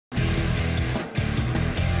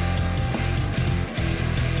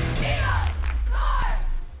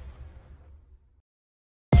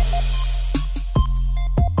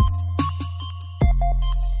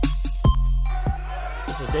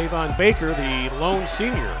Davon Baker, the lone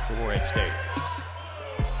senior for Morehead State.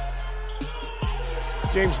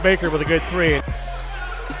 James Baker with a good three.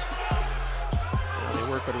 Now they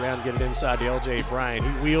work it around, get it inside to L.J. Bryan. He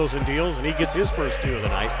wheels and deals, and he gets his first two of the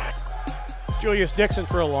night. Julius Dixon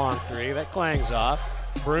for a long three. That clangs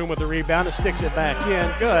off. Broom with the rebound and sticks it back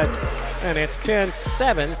in. Good. And it's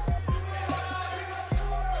 10-7.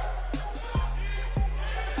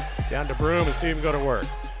 Down to Broom and see him go to work.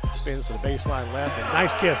 Spins to the baseline left, and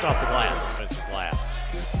nice kiss off the glass. It's glass.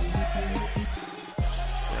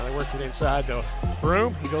 Now they work it inside to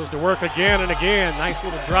Broom. He goes to work again and again. Nice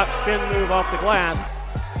little drop spin move off the glass.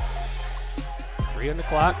 3 on the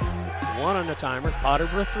clock, 1 on the timer. Potter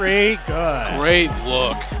for 3. Good. Great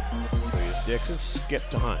look. Julius Dixon skip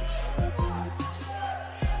to Hunt.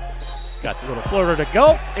 Got the little floater to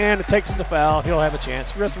go, and it takes the foul. He'll have a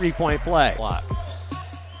chance for a 3-point play. Block.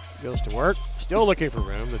 Goes to work, still looking for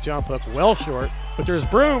room. The jump hook well short, but there's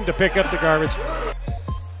Broom to pick up the garbage.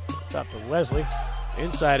 Top to Wesley.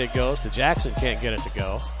 Inside it goes to Jackson, can't get it to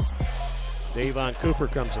go. Davon Cooper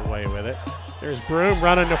comes away with it. There's Broom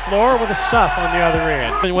running the floor with a stuff on the other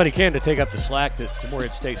end. Doing what he can to take up the slack that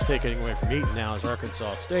Morehead State's taking away from Eaton now as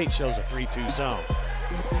Arkansas State shows a 3-2 zone.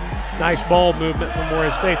 Nice ball movement from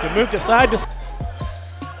Morehead State. They moved aside to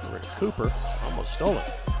Cooper, almost stole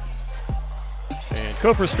it. And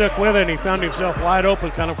Cooper stuck with it, and he found himself wide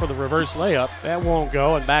open kind of for the reverse layup. That won't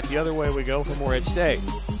go, and back the other way we go for Morehead State.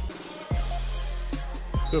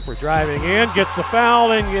 Cooper driving in, gets the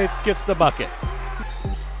foul, and it gets the bucket.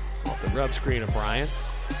 Off the rub screen of Bryan.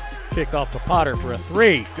 Kick off to Potter for a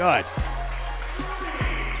 3. Good.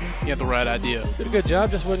 He had the right idea. Did a good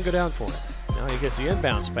job, just wouldn't go down for it. Now he gets the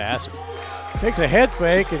inbounds pass. Takes a head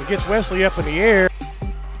fake and gets Wesley up in the air.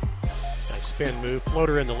 Nice spin move.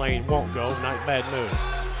 Floater in the lane won't go. Not bad move.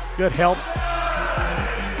 Good help.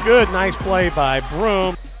 Good, nice play by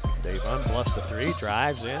Broom. Davon bluffs the 3,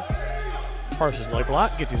 drives in. Parses leg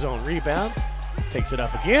block, gets his own rebound. Takes it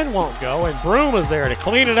up again, won't go, and Broom is there to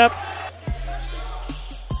clean it up.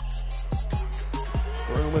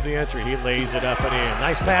 Broom with the entry, he lays it up and in.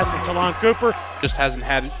 Nice pass from Talon Cooper. Just hasn't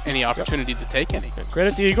had any opportunity to take any. And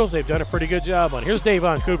credit the Eagles, they've done a pretty good job on. Here's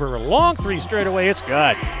Davon Cooper, a long 3 straight away, it's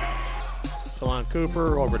good. Talon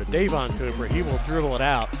Cooper over to Davon Cooper, he will dribble it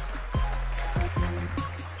out.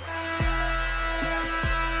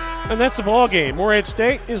 And that's the ball game. Morehead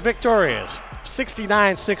State is victorious,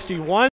 69-61.